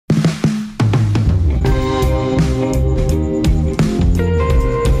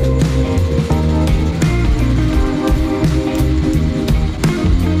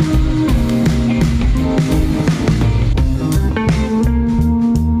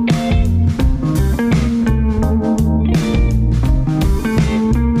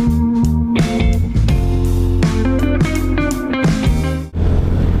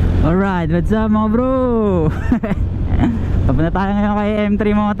What's up mga bro? Papunta tayo ngayon kay M3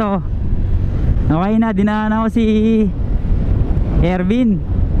 Moto. Okay na, dinaan ako si Ervin.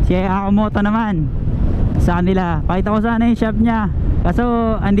 Si ako Moto naman sa kanila. Pakita ko sana yung shop niya. Kaso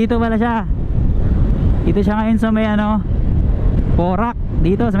andito pala siya. Dito siya ngayon sa may Porak.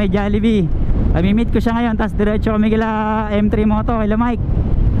 Dito sa may Jollibee. Mamimit ko siya ngayon. Tapos diretso kami kila M3 Moto, kila Mike.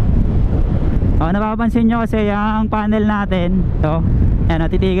 Napapansin nyo kasi yung panel natin ito, yan,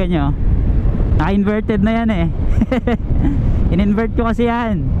 titigan nyo, naka-inverted na yan eh. In-invert ko kasi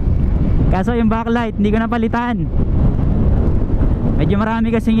yan. Kaso yung backlight hindi ko napalitan. Medyo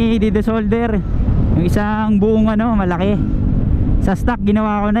marami kasing i-desolder. Yung isang buong malaki. Sa stock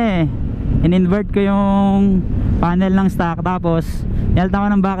ginawa ko na eh. In-invert ko yung panel ng stock. Tapos nalta ko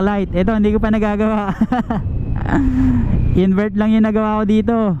ng backlight. Ito hindi ko pa nagagawa. Invert lang yung nagawa ko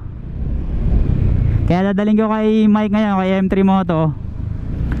dito. Kaya dadaling ko kay Mike ngayon, kay M3 Moto.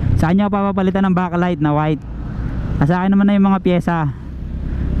 Sa kanya papapalitan ng backlight na white. Sa akin naman na yung mga pyesa.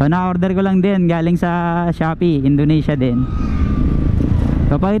 So na-order ko lang din galing sa Shopee, Indonesia din.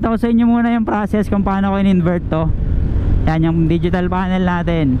 Papakita ko sa inyo muna yung process kung paano ko in-invert to. Yan yung digital panel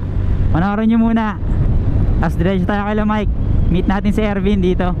natin. Panoorin nyo muna. Tapos diretso tayo kay Mike. Meet natin si Ervin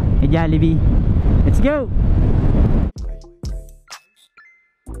dito kay Jollibee. Let's go!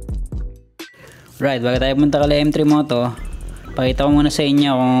 Right, bago tayo punta kay M3 Moto, pakita ko muna sa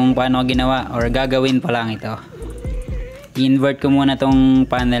inyo kung paano ko ginawa or gagawin pa lang ito. I-invert ko muna tong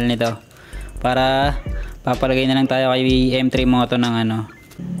panel nito para papalagay na lang tayo kay M3 Moto ng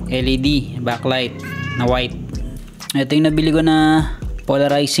LED backlight na white. Ito yung nabili ko na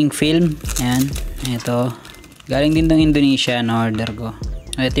polarizing film. Ayan, ito galing din tong Indonesia na order ko.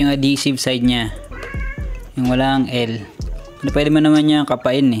 Ito yung adhesive side nya, yung walang L. Pwede mo naman niya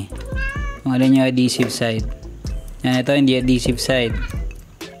kapain eh kung alin yung adhesive side. Yan, ito hindi adhesive side.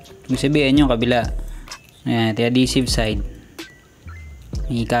 Kung sabihin yung kabila. Yan, ito adhesive side.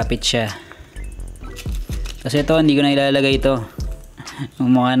 May kapit siya. Kasi ito hindi ko na ilalagay ito.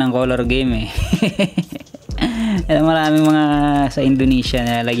 Mukha ng color game eh. Maraming mga sa Indonesia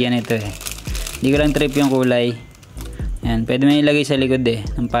nilalagyan ito eh. Hindi ko lang trip yung kulay. Yan, pwede mo ilagay sa likod eh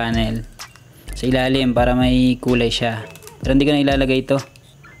ng panel. Sa ilalim para may kulay siya. Pero hindi ko na ilalagay ito.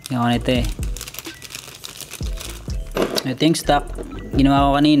 Yung ito eh. Ito yung stock. Ginawa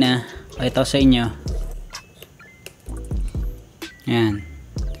ko kanina. Pakita ko sa inyo. Yan.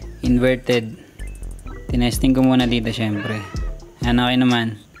 Inverted. Tinesting ko muna dito syempre. Yan, okay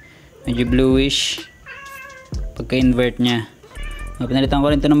naman. Medyo bluish. Pagka-invert nya. Pinalitan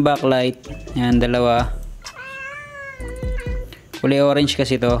ko rin ito ng backlight. Yan, dalawa. Kulay orange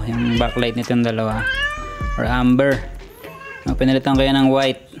kasi ito. Yung backlight nito yung dalawa. Or amber. Pinalitan ko yan ng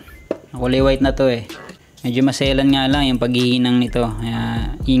white. Kulay white na to eh. Medyo maselan nga lang yung paghihinang nito.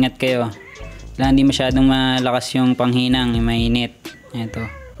 Kaya ingat kayo. Kailangan hindi masyadong malakas yung panghinang, yung mainit. Ito.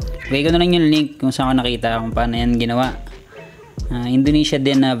 Bigay ko na lang yung link kung saan ko nakita kung paano yan ginawa. Indonesia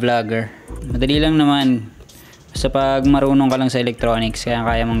din na vlogger. Madali lang naman. Basta pag marunong ka lang sa electronics, kaya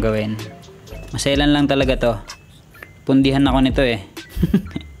kaya mong gawin. Maselan lang talaga to. Pundihan ako nito eh.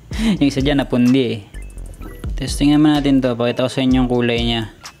 Yung isa dyan napundi eh. Testing naman natin to. Pakita ko sa inyo yung kulay nya.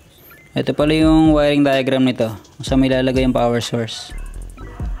 Ito pala yung wiring diagram nito. Kung saan may lalagay yung power source.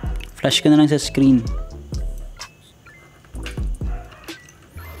 Flash ko na lang sa screen.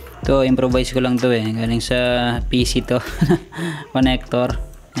 Ito, improvise ko lang to eh. Galing sa PC to. Connector.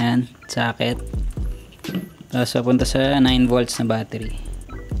 Ayan, socket. Tapos papunta sa 9 volts na battery.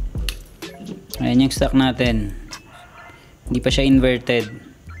 Ayan yung stock natin. Hindi pa siya inverted.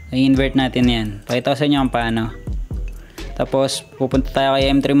 I-invert natin yan. Pakita ko sa inyo kung paano. Tapos pupunta tayo kay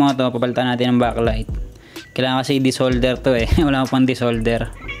M3 Moto. Papalitan natin ng backlight. Kailangan kasi i-desolder to eh. Wala ko pang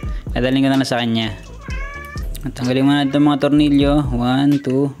desolder. Nadaling ko na sa kanya. At tanggalin mo na itong mga tornilyo. 1,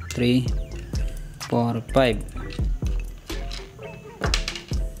 2, 3, 4,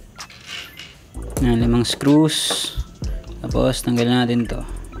 5. Yan, 5 screws. Tapos tanggalin natin to.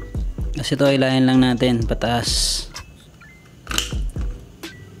 Kasi ito hilahin lang natin pataas.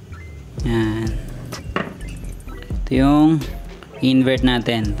 Yan. Ito yung invert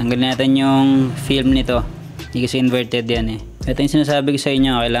natin. Tanggalin natin yung film nito. Hindi kasi inverted yan eh. Ito yung sinasabi ko sa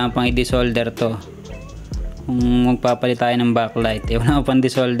inyo. Kailangan pang i-desolder to. Kung magpapalit tayo ng backlight. Wala ko pang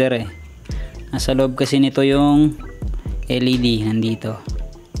desolder eh. Nasa loob kasi nito yung LED. Nandito.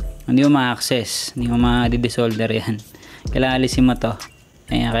 Hindi mo ma-access. Hindi mo ma-desolder yan. Kailangan alisin mo to.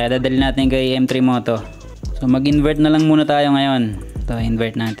 Ayan, kaya dadali natin kay M3 Moto. So mag-invert na lang muna tayo ngayon. Ito,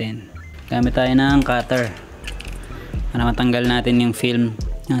 invert natin. Gamit tayo ng cutter para matanggal natin yung film.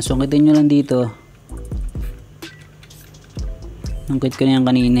 Sungkitin nyo lang dito. Sungkit ko na yan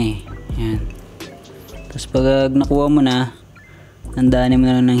kanina eh. Yan. Tapos pag nakuha mo na, tandaanin mo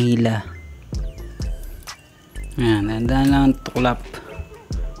na lang ng hila. Yan, tandaan lang ang tuklap.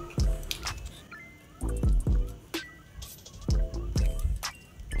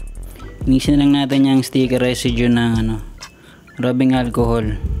 Inisin lang natin yung sticker residue ng rubbing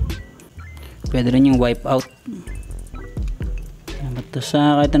alcohol. Pwede rin yung wipe out. Tapos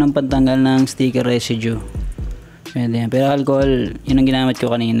kahit anong pantanggal ng sticker residue, pwede yan. Pero alcohol, yun ang ginamit ko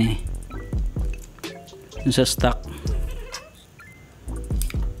kanina yung sa stock.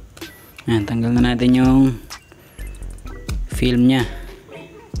 Yan, tanggal na natin yung film nya.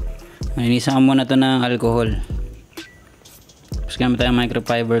 Malinisan ko muna to ng alcohol. Tapos gamit tayo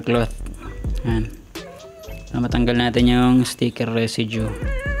microfiber cloth. Yan, matanggal natin yung sticker residue.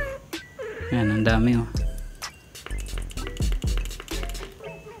 Yan, ang dami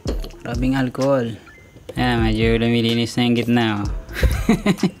rubbing alcohol. Ayan, medyo lumilinis na yung gitna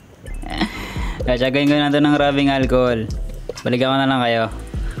Tsagayin ko na ito ng rubbing alcohol. Balikan ko na lang kayo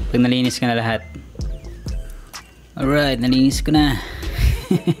pag nalinis ko na lahat. Alright, nalinis ko na.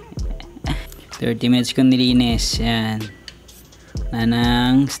 30 minutes ko nilinis. Yan, na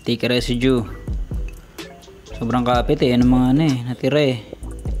ng sticker residue. Sobrang kapit ano mga natira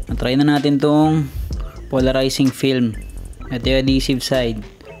natry na natin tong polarizing film. Ito yung adhesive side.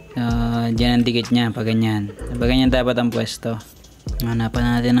 Diyan ang dikit nya pag ganyan. Pag ganyan dapat ang pwesto.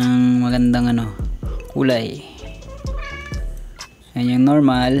 Hanapan natin ng magandang kulay. Yan yung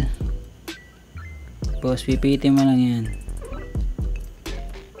normal. Tapos pipitin mo lang yan.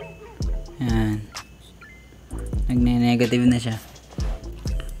 Yan, nagne-negative na siya.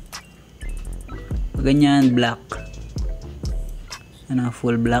 Pag ganyan, black.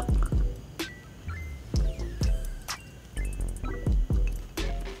 Full black.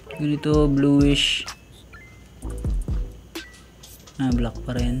 Ganito bluish. Black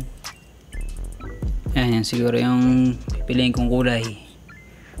pa rin. Yan siguro yung pipiliin kong kulay.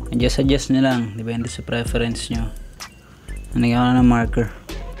 Adjust nyo lang, depende sa preference nyo. Nagyan ko na ng marker.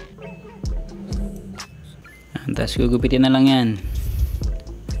 Tapos gugupitin na lang yan.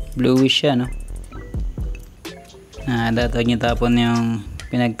 Bluish siya datag nyo tapon yung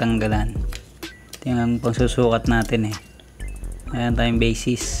pinagtanggalan. Ito yung pangsusukat natin ayan tayong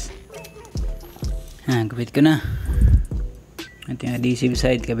basis. Gupit ko na. Ito yung adhesive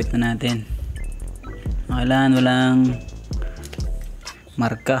side, kabit na natin. Kailangan walang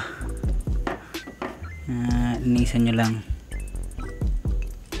marka. Linisan nyo lang.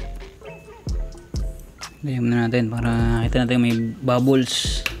 Lagyan na natin para kita natin may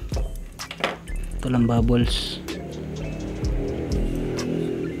bubbles. Ito lang bubbles.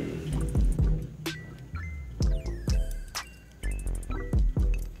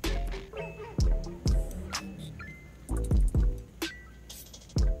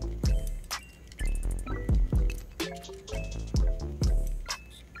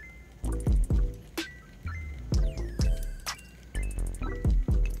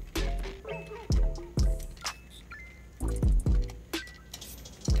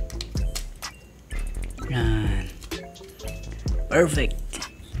 Yan. Perfect.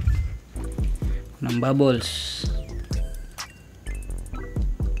 Ng bubbles.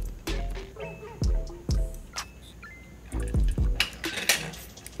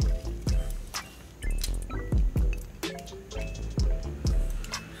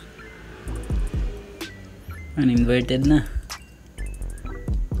 Inverted na.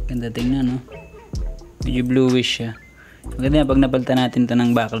 Ganda tingnan medyo bluish siya. Maganda pag napalitan natin to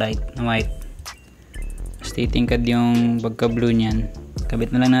ng backlight na white. Stay tingkad yung pagka blue niyan.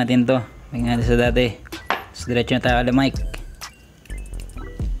 Kabit na lang natin to. Tingnan natin sa dati. Tapos diretso na tayo kala mic.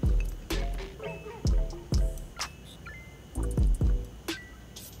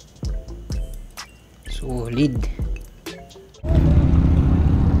 Solid.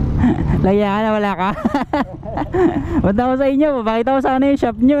 Laya ka na, wala ka. Punta ko sa inyo, papakita ko sana yung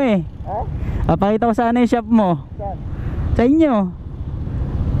shop nyo Papakita ko sana yung shop mo. Sa inyo.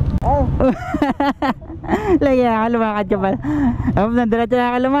 Laya ka, lumakad ka pala. Nandiretso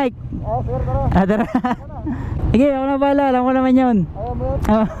na ka lumike. Sure, tara. Sige, ako na pala, alam ko naman yun.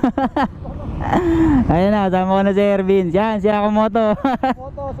 Ayan na, sama ko na si Ervin. Yan, siya ako Moto.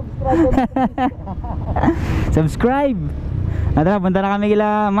 Subscribe. Tara, punta na kami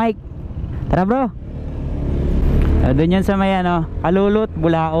kila Mike. Tara bro. Doon yan sa may Kalulot,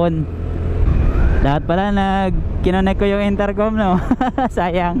 Bulaon. Lahat pala kinonek ko yung intercom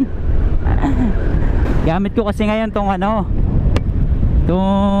sayang. Gamit ko kasi ngayon tong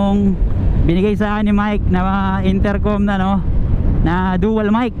tong binigay sa akin ni Mike na intercom na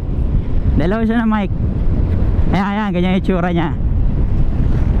dual mic. Dalawa siya na mic. Ayan, ganyan yung itsura nya.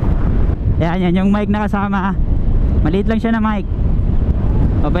 Yan yung mic na kasama. Maliit lang siya na mic.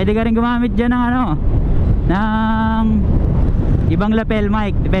 O pwede ka rin gumamit dyan ng ano, ng ibang lapel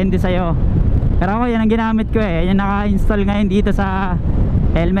mic, depende sa'yo. Pero ako yan ang ginamit ko eh. Yan naka-install ngayon dito sa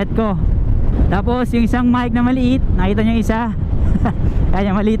helmet ko. Tapos yung isang mic na maliit, nakita nyo yung isa?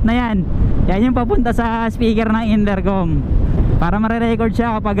 Yan, maliit na yan. Yan yung papunta sa speaker ng intercom, para mare-record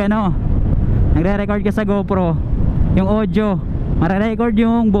siya kapag ano, nagre-record ka sa GoPro. Yung audio, mare-record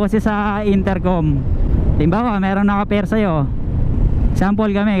yung boses sa intercom. Halimbawa meron naka-pair sa'yo,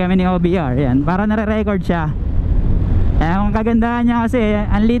 sample kami ni OBR, yan, para nare-record siya. Ang kagandahan niya kasi,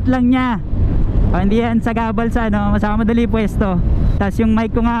 ang liit lang niya. O, hindi yan sagabal sa ano, masama madali pwesto. Tapos yung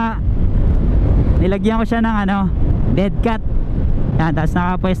mic ko nga, nilagyan ko siya ng ano, dead cat. Yan, tapos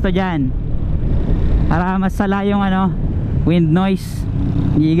nakapwesto dyan, para mas sala yung ano, wind noise,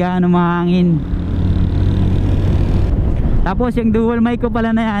 hindi gaano mahangin. Tapos yung dual mic ko pala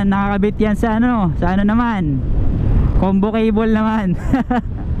na yan, nakakabit yan sa ano naman, combo cable naman.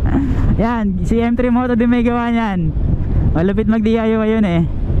 Yan, si M3 Moto din may gawa niyan. Malupit mag DIY yun eh.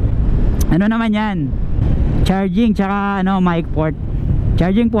 Ano naman yan, charging tsaka ano, mic port.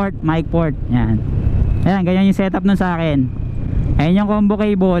 Charging port, mic port. Yan. Ayan, ganyan yung setup nun sa akin. Ayan yung combo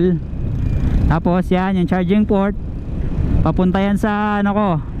cable. Tapos yan, yung charging port, papunta yan sa ano ko,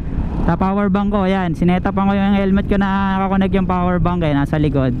 sa power bank ko. Yan, sinetapan ko yung helmet ko na nakakonect yung power bank eh, nasa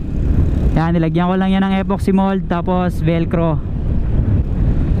likod. Yan, nilagyan ko lang yan ng epoxy mold, tapos velcro.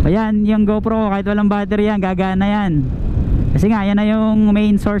 Ayan, yung GoPro, kahit walang battery yan, gagana yan. Kasi nga, yan na yung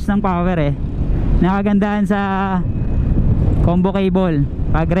main source ng power eh. Nakagandaan sa combo cable,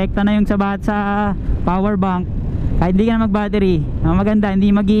 pag rekta na yung sa power bank, kahit hindi ka na mag battery, ang maganda,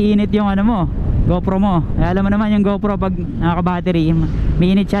 hindi mag-iinit yung ano mo, GoPro mo. Alam mo naman yung GoPro pag naka-battery,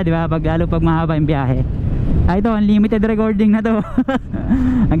 mainit siya, di ba? Lalo pag mahaba yung biyahe. Ito, unlimited recording na to.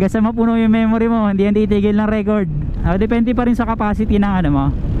 Hanggang sa mapuno yung memory mo, hindi yan titigil ng record. Depende pa rin sa capacity ng ano mo,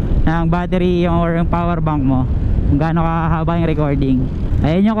 ng battery or yung power bank mo, kung gaano kahaba yung recording.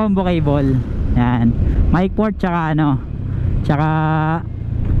 Ayan yung combo cable. Yan, mic port tsaka ano, tsaka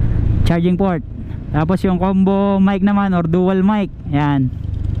charging port. Tapos yung combo mic naman or dual mic, yan,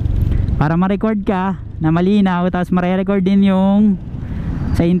 para ma-record ka na malinaw, tapos mare-record din yung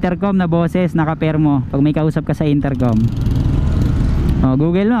sa intercom na boses naka-pair mo pag may kausap ka sa intercom. O,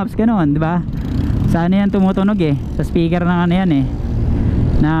 Google Maps ganoon, di ba? Saan yan tumutunog eh? Sa speaker ng ano yan eh,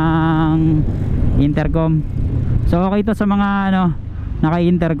 ng intercom. So okay to sa mga ano,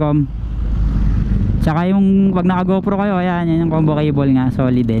 naka-intercom. Tsaka yung pag naka GoPro kayo, ayan, yan yung combo cable nga,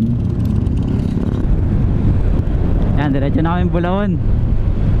 solid din. Yan, diretso na kami Bulaon.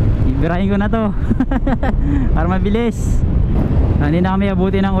 Ibirahin ko na to para mabilis. Hindi na kami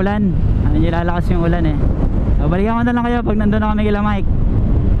abuti ng ulan. Hindi lalakas yung ulan eh. So, balikan ko na lang kayo pag nandun na kami kila Mike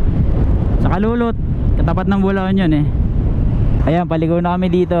sa Kalulot, katapat ng Bulaon yun eh. Ayan, paligo na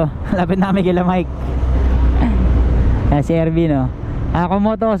kami dito. Lapit na kami kila Mike. Kaya si Ervin oh, ako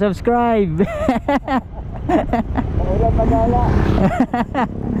Moto, subscribe. Ulan na gala.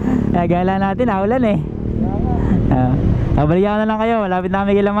 Gala natin, ulan eh. Balikan ko na lang kayo, lapit na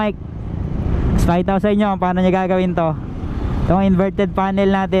kami kila Mike. Pakita ko sa inyo kung paano niya gagawin to. Itong inverted panel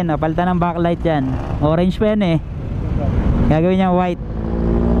natin, palitan ng backlight yan. Orange pa yan eh, gagawin niya white.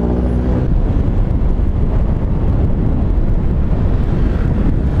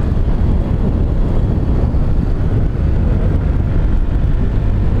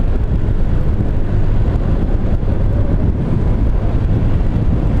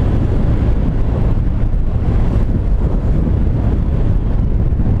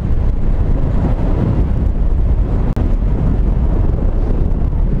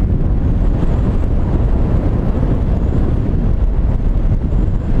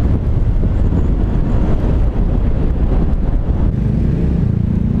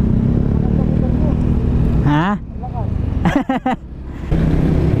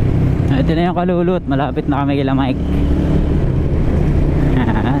 Ito na yung Kalulot, malapit na kami kila Mike.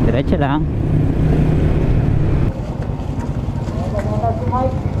 Diretso lang.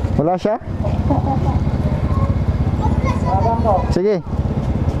 Wala siya? Sige.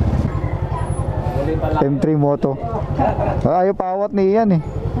 M3 Moto. Ayaw pawat ni yan eh.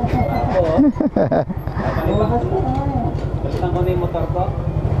 Balikan ko na yung motor ko.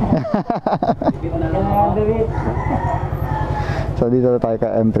 So dito na tayo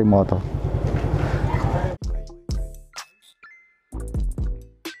kay M3 Moto.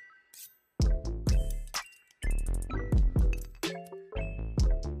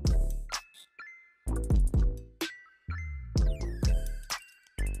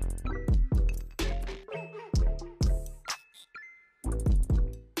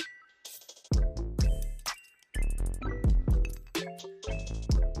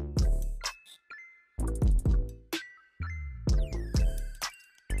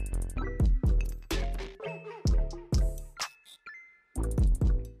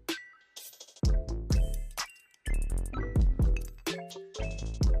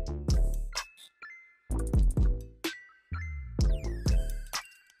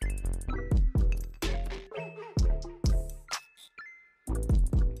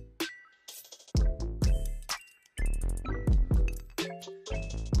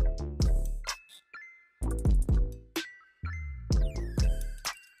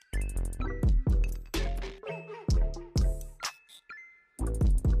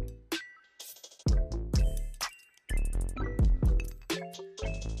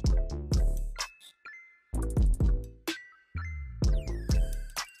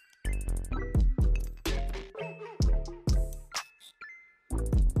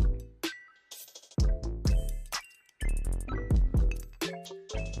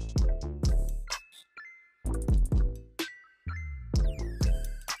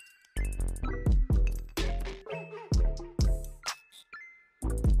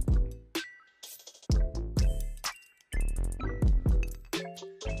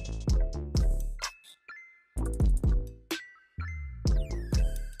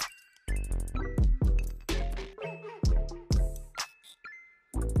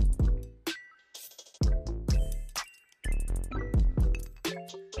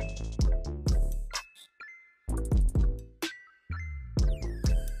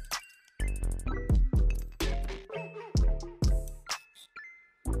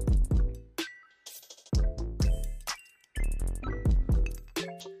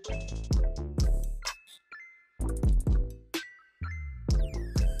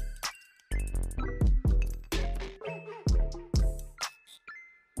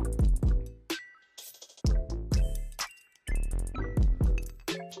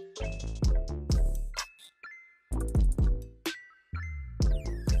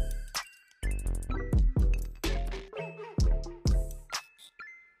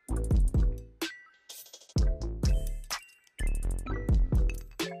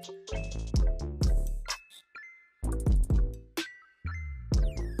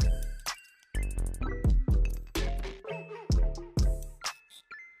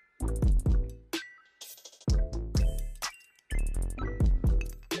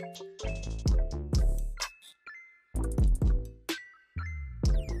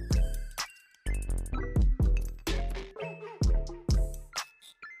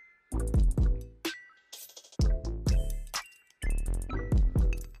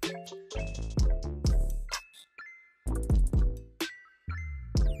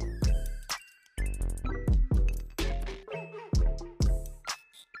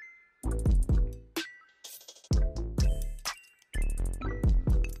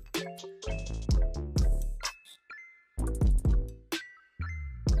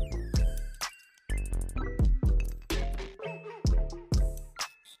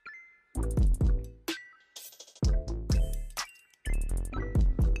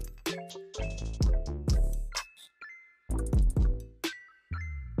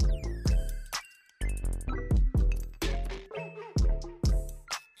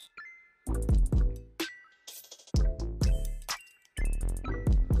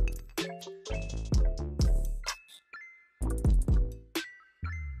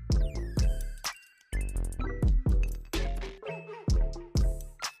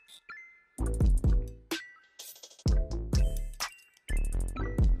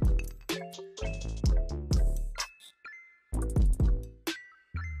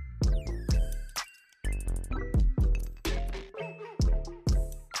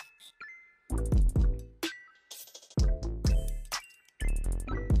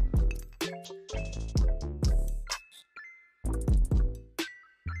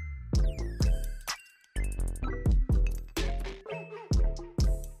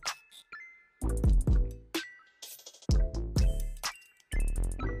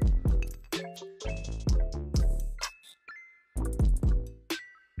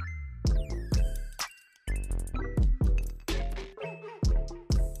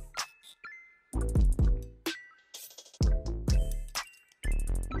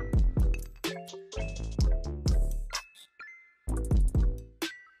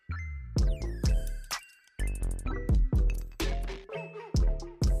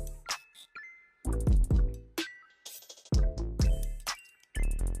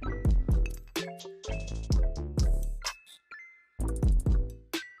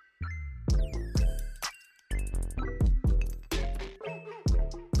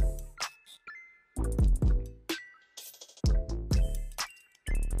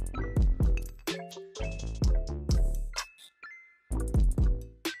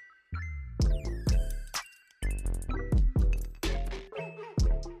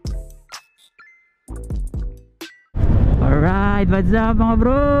 Alright, what's up mga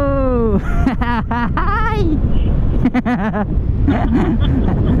bro?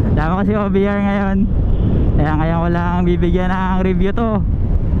 Tama kasi OBR ngayon. Kaya ngayon ko lang bibigyan ng review to.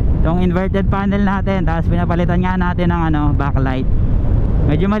 Itong inverted panel natin. Tapos pinapalitan nga natin ng backlight.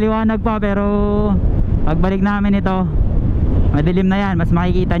 Medyo maliwanag pa pero pagbalik namin ito, madilim na yan. Mas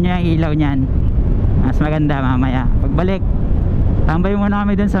makikita nyo yung ilaw nyan. Mas maganda mamaya. Pagbalik, tambay muna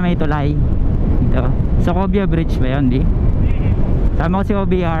kami dun sa may tulay. Ito. Sa Cordova Bridge ba yun, di? Sama ko si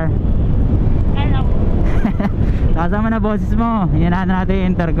OBR. Hello. Kasama na boses mo. Hinanahan natin yung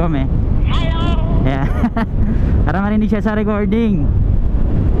intercom eh. Hello. Yeah. Para marinig siya sa recording.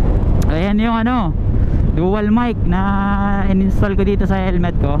 Ayan yung dual mic na in-install ko dito sa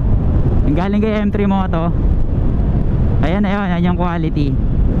helmet ko. Yung galing kay M3 Moto. Ayan yung quality.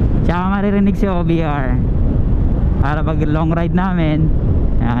 Tsaka maririnig si OBR. Para pag long ride namin,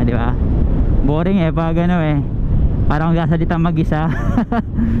 di ba? Boring pag parang gasalita mag-isa.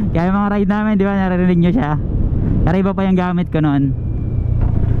 Kaya yung mga ride namin, di ba, naririnig nyo siya. Pero iba pa yung gamit ko noon.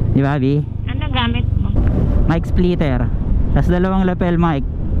 Di ba, Bi? Ano gamit mo? Mic splitter. Tapos dalawang lapel mic.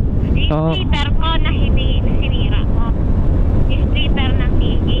 Yung splitter ko na hindi sinira mo. Yung splitter ng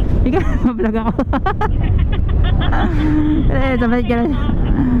Lakey. Ikaw, mablog ako.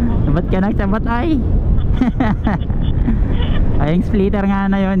 Sabat ka na, sabat ay. Ay, yung splitter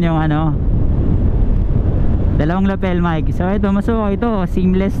nga na yun, yung dalawang lapel mic. So ito, masuko ito,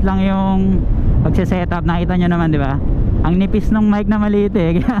 seamless lang yung pagse-setup. Nakita nyo naman, di ba? Ang nipis ng mic na maliit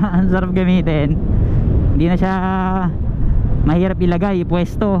kaya ang sarap gamitin. Hindi na siya mahirap ilagay,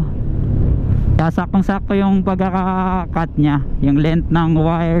 pwesto. Kaya saktong-sakto yung pagkaka-cut nya, yung length ng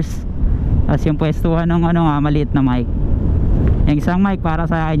wires. Tapos yung pwestuhan ng maliit na mic. Yung isang mic para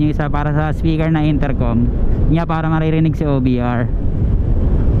sa akin, yung isa para sa speaker na intercom. Niya para maririnig si OBR.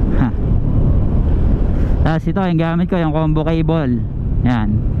 Tapos ito yung gamit ko, yung combo cable.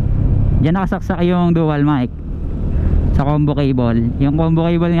 Yan. Diyan nakasaksak yung dual mic sa combo cable. Yung combo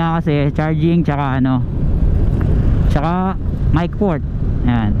cable nga kasi charging tsaka tsaka mic port.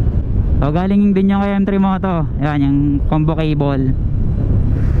 Yan. So galing din yung kay M3 Moto. Yan yung combo cable.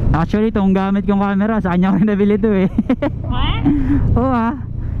 Actually itong gamit kong camera, sa kanya ko rin nabili ito What? Oo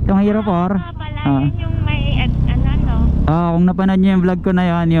itong Hero 4. Pala yun yung may kung napanood nyo yung vlog ko na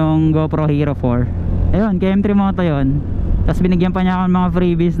yan, yung GoPro Hero 4. Ayun, kay M3 Moto yun. Tapos binigyan pa niya ako ng mga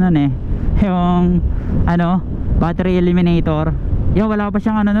freebies nun yung battery eliminator. Yung wala pa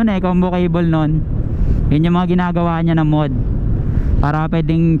siyang combo cable nun. Yun yung mga ginagawa niya na mod para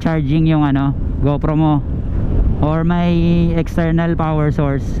pwedeng charging yung GoPro mo or may external power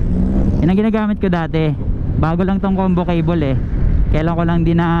source. Yun ang ginagamit ko dati. Bago lang tong combo cable kailan ko lang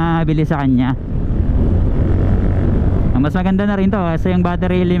din nabili sa kanya. Mas maganda na rin to kasi yung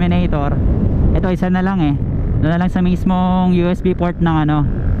battery eliminator, ito isa na lang doon na lang sa mismong USB port ng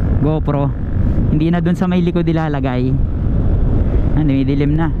GoPro. Hindi na doon sa may likod ilalagay.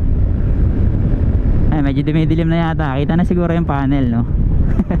 Dumidilim na. Medyo dumidilim na yata. Kita na siguro yung panel, no?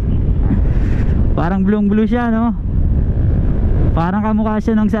 Parang blue siya, no? Parang kamukha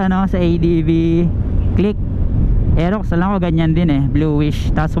siya nung sa ADV Click. Aerox lang ko ganyan din bluish.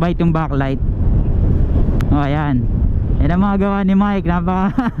 Tapos white yung backlight. Ayan. Yan ang mga gawa ni Mike.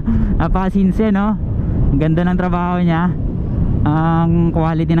 Napaka-sinse, no? Ang ganda ng trabaho niya. Ang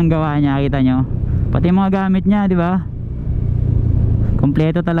quality ng gawa niya, kita nyo. Pati mga gamit niya, di ba?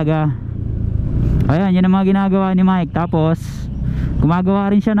 Kompleto talaga. Ayan, yun ang mga ginagawa ni Mike. Tapos gumagawa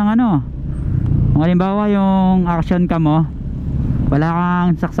rin siya ng kung halimbawa yung action cam mo, wala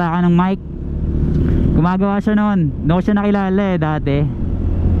kang saksakan ng mic, gumagawa siya noon. Doon ko siya nakilala dati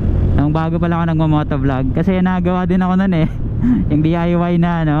nung bago pala ako nagmo-motovlog. Kasi nagawa din ako noon yung DIY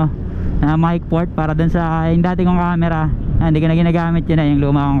na na mic port para dun sa yung dati kong camera. Hindi ko na ginagamit yun yung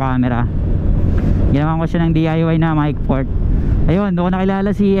luma kong camera. Ginawa ko siya ng DIY na mic port. Ayun, doon ko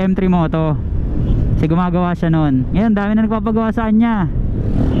nakilala si M3 Moto kasi gumagawa siya noon. Ngayon dami na nagpapagawa sa kanya,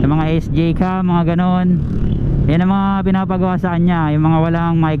 yung mga SJK, mga ganon. Yan ang mga pinapagawa sa kanya, yung mga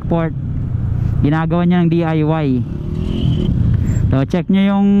walang mic port, ginagawa niya ng DIY. So check nyo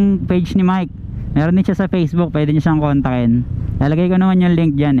yung page ni Mike. Meron din siya sa Facebook, pwede nyo siyang kontakin. Lalagay ko naman yung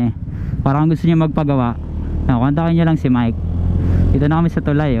link dyan para kung gusto nyo magpagawa, kontakin nyo lang si Mike. Dito na kami sa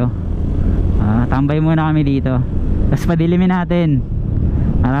tulay tambay muna kami dito. Tapos padilimin natin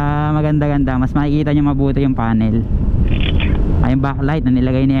para maganda-ganda, mas makikita nyo mabuti yung panel. Yung backlight na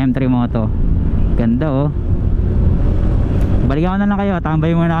nilagay ni M3 Moto, ganda balikan ko na lang kayo,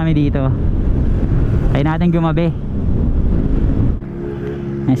 tambay muna kami dito. Kaya natin gumabi.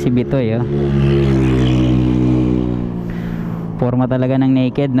 Si Bitoy forma talaga ng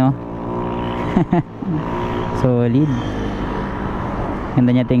naked, no? Solid.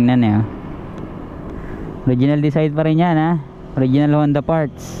 Ganda niya tingnan eh. Original design pa rin yan ha. Original Honda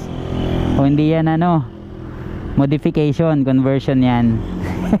parts. O hindi yan ano, modification, conversion yan.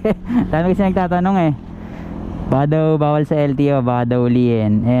 Dami kasi nagtatanong eh, baka daw bawal sa LTO, baka daw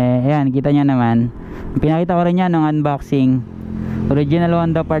ulihin. Ayan, kita nyo naman. Pinakita ko rin yan ng unboxing. Original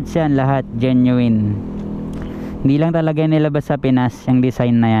Honda parts yan, lahat genuine. Hindi lang talaga nilabas sa Pinas yung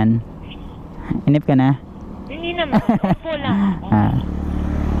design na yan. Inip ka na? Hindi naman, opo lang ako.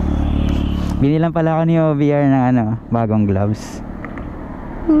 Binilang pala ako ni OBR ng ano, bagong gloves.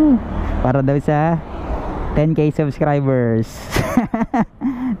 Para daw sa 10k subscribers.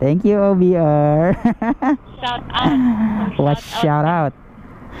 Thank you OBR. Shout out. What shout out?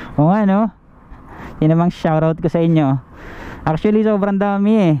 Oo nga no, yun namang shout out ko sa inyo. Actually sobrang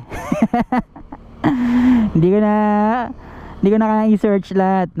dami eh. Hindi ko na kaya i-search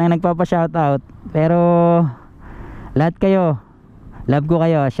lahat ng nagpapa-shoutout. Pero lahat kayo, love ko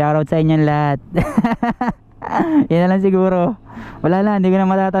kayo. Shoutout sa inyong lahat. Yan na lang siguro. Wala na, hindi ko na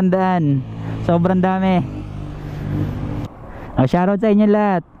matatandaan. Sobrang dami. Shoutout sa inyong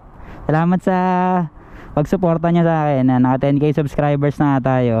lahat. Salamat sa pagsuporta nyo sa akin. Naka 10k subscribers na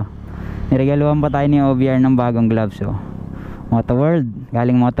nga tayo. Niregaluhan pa tayo ni OBR ng bagong gloves. Moto World,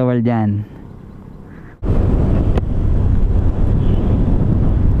 galing Moto World yan.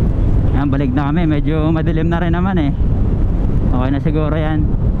 Balik na kami, medyo madilim na rin naman eh. Okay na siguro yan.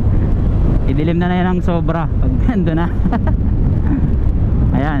 Idilim na yan ng sobra pag nando na.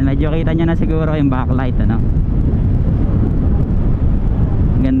 Ayan, medyo kita nyo na siguro yung backlight ano.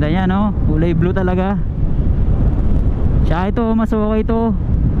 Ganda yan no, kulay blue talaga. Siya ito, mas okay ito.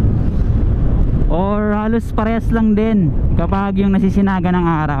 Or halos parehas lang din kapag yung nasisinaga ng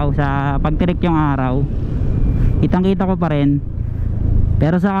araw, sa pagtirik yung araw, kitang kita ko pa rin.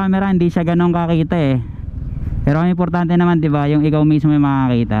 Pero sa camera hindi siya ganun kakita eh. Pero ang importante naman 'di ba, yung ikaw mismo may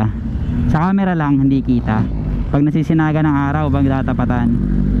makakita. Sa camera lang hindi kita pag nasisinaga ng araw, pag tatapatan.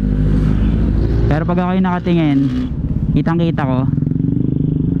 Pero pag ako'y nakatingin, kitang kita ko.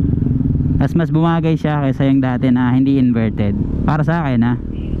 Mas bumagay siya kaysa yung dati na hindi inverted. Para sa akin ha.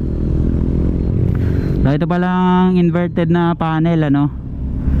 So ito palang inverted na panel ano.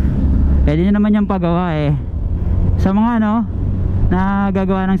 Pwede nyo naman yung pagawa eh. Sa mga ano na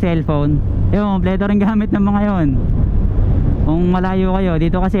gagawa ng cellphone, yung kompleto rin gamit ng mga yon. Kung malayo kayo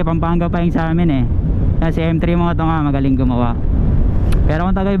dito, kasi Pampanga pa yung sa amin eh, kasi M3 Moto nga magaling gumawa. Pero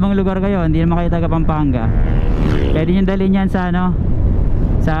kung taga ibang lugar kayo, hindi naman kayo taga Pampanga, pwede nyo dalhin yan sa ano,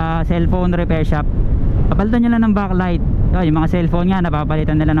 sa cellphone repair shop. Papalitan nyo lang ng backlight. Yung mga cellphone nga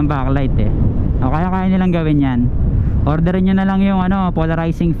napapalitan nila ng backlight eh. O kaya nilang gawin yan. Orderin nyo na lang yung ano,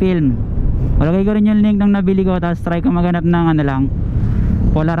 polarizing film. Malagay ko rin yung link ng nabili ko, tapos try ko maghanap ng ano lang,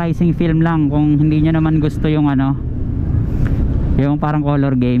 polarizing film lang. Kung hindi nyo naman gusto yung ano, yung parang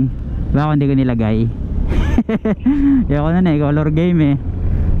color game, baka hindi ko nilagay. Yung ako na color game eh.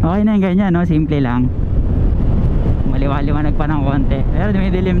 Okay na yung ganyan no, simple lang. Maliwanag pa ng konti, pero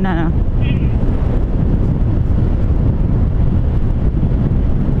dumidilim na no.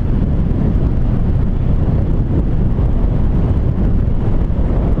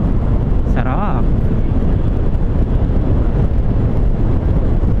 Sarap.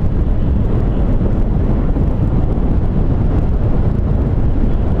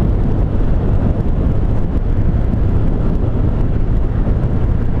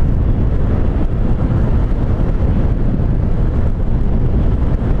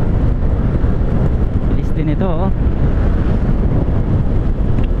 Bilis din ito oh.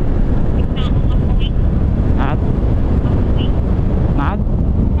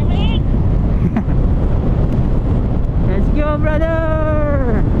 Let's go brother.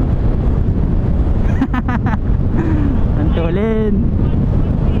 Antulin.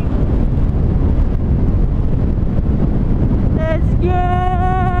 Let's go.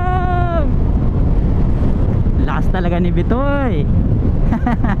 Lakas talaga ni Bitoy.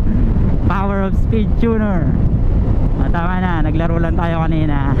 Power of speed tuner. Tama na, naglaro lang tayo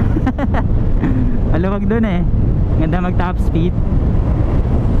kanina. Maluwag dun eh, ganda mag top speed.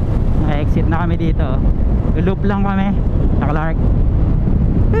 Exit na kami dito, loop lang kami sa Clark.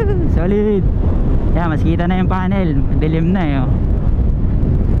 Solid. Yan, mas kita na yung panel, dilim na eh oh.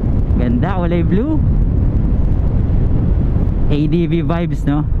 Ganda, kulay blue. ADV vibes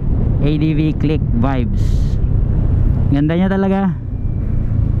no, ADV click vibes. Ganda niya talaga.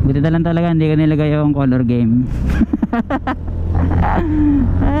 Buti na lang talaga hindi ko nilagay yung color game.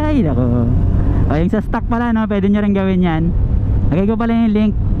 Ay nako. O yung sa stock pala no, pwede nyo rin gawin yan. Lagay ko pala yung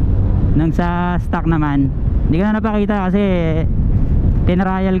link nung sa stock naman. Hindi ko na napakita kasi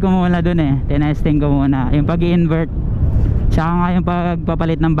tinrial ko muna dun eh, tinesting ko muna yung pag-i-invert Tsaka nga yung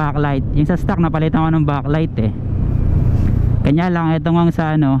pagpapalit ng backlight. Yung sa stock napalitan ko ng backlight eh. Kanya lang ito nga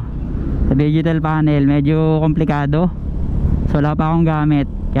sa ano, sa digital panel medyo komplikado. So wala pa akong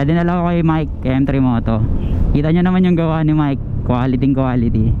gamit. Kaya dinala ko kay Mike, kay M3 Moto. Kita nyo naman yung gawa ni Mike.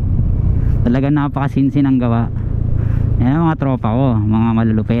 Quality. Talagang napakasinsin ang gawa. Yan mga tropa ko, mga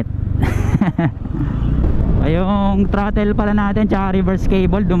malulupit. Ay, yung throttle pala natin tsaka reverse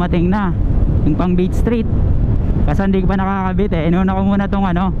cable dumating na. Yung pang Beach Street. Kasi hindi ko pa nakakabit eh. Inuna ko muna tong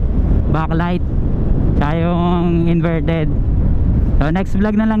ano, backlight tsaka yung inverted. So next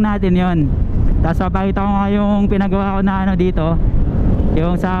vlog na lang natin yon. Tapos papakita ko nga yung pinagawa ko na ano dito,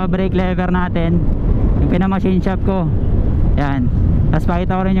 yung sa brake lever natin, yung pinamachine shop ko. Yan. Tapos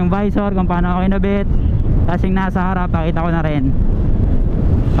pakita ko rin yung visor kung paano ako inabit. Tapos yung nasa harap pakita ko na rin.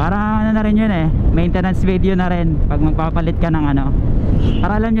 Para ano na rin yun eh, maintenance video na rin pag magpapalit ka ng ano,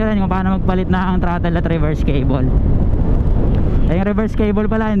 para alam nyo rin kung paano magpalit na ang throttle at reverse cable. Ay, yung reverse cable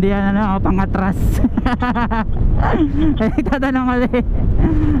pala hindi yan ano, pangatras. Ay, tatanong kasi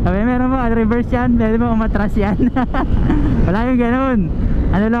sabi, meron ba reverse yan? Meron ba umatras yan? Wala yung ganun.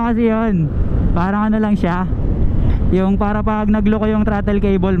 Ano lang kasi yun, parang ano lang siya, yung para pag nagloko yung throttle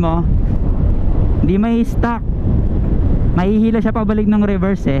cable mo, hindi may stuck, mahihila siya pabalik ng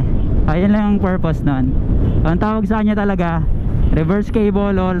reverse eh. Ayun lang ang purpose nun. Ang tawag sa kanya talaga reverse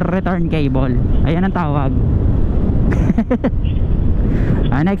cable or return cable. Ayan ang tawag.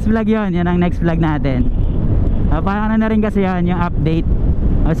 Next vlog yun. Yan ang next vlog natin. Parang na rin kasi yan yung update.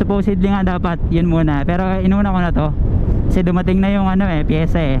 Supposedly nga dapat yun muna, pero inuna ko na to kasi dumating na yung ano eh,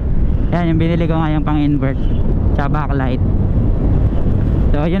 pyesa eh. Yan yung binili ko nga, yung pang invert tsaka backlight.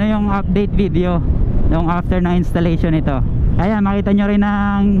 So yun na yung update video yung after na installation ito. Ayan, makita nyo rin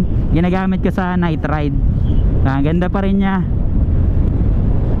ang ginagamit ko sa night ride. Ganda pa rin niya.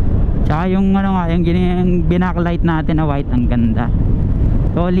 Tsaka yung ano nga, yung binacklight natin na white, ang ganda.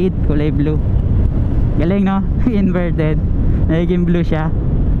 Solid, kulay blue. Galing no? Inverted, nagiging blue siya.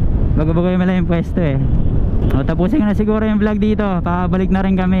 Bago-bago yung yung pwesto eh. O, tapusin ko na siguro yung vlog dito. Pabalik na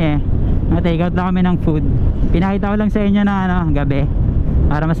rin kami eh. Take out na kami ng food. Pinakita ko lang sa inyo na ano, gabi,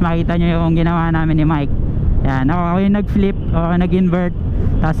 para mas makita nyo yung ginawa namin ni Mike. Yan, ako yung nag-flip o nag-invert,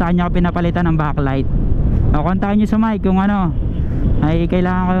 tapos sa kanya ko pinapalitan ng backlight. O, kontakin nyo sa Mike kung ano ay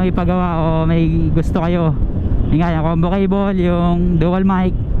kailangan ko ipagawa o may gusto kayo. Yung nga, yung combo cable, yung dual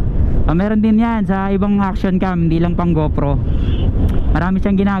mic. O, meron din yan sa ibang action cam, hindi lang pang GoPro. Marami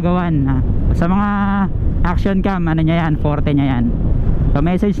siyang ginagawan. Sa mga action cam, ano niya yan, forte niya yan. So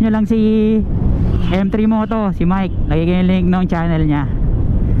message nyo lang si M3 Moto, si Mike. Lagay ko yung link ng channel niya.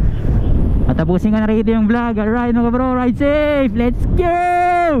 At tapusin ko na rito yung vlog. Alright mga bro, ride safe! Let's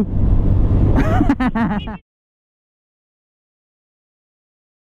go!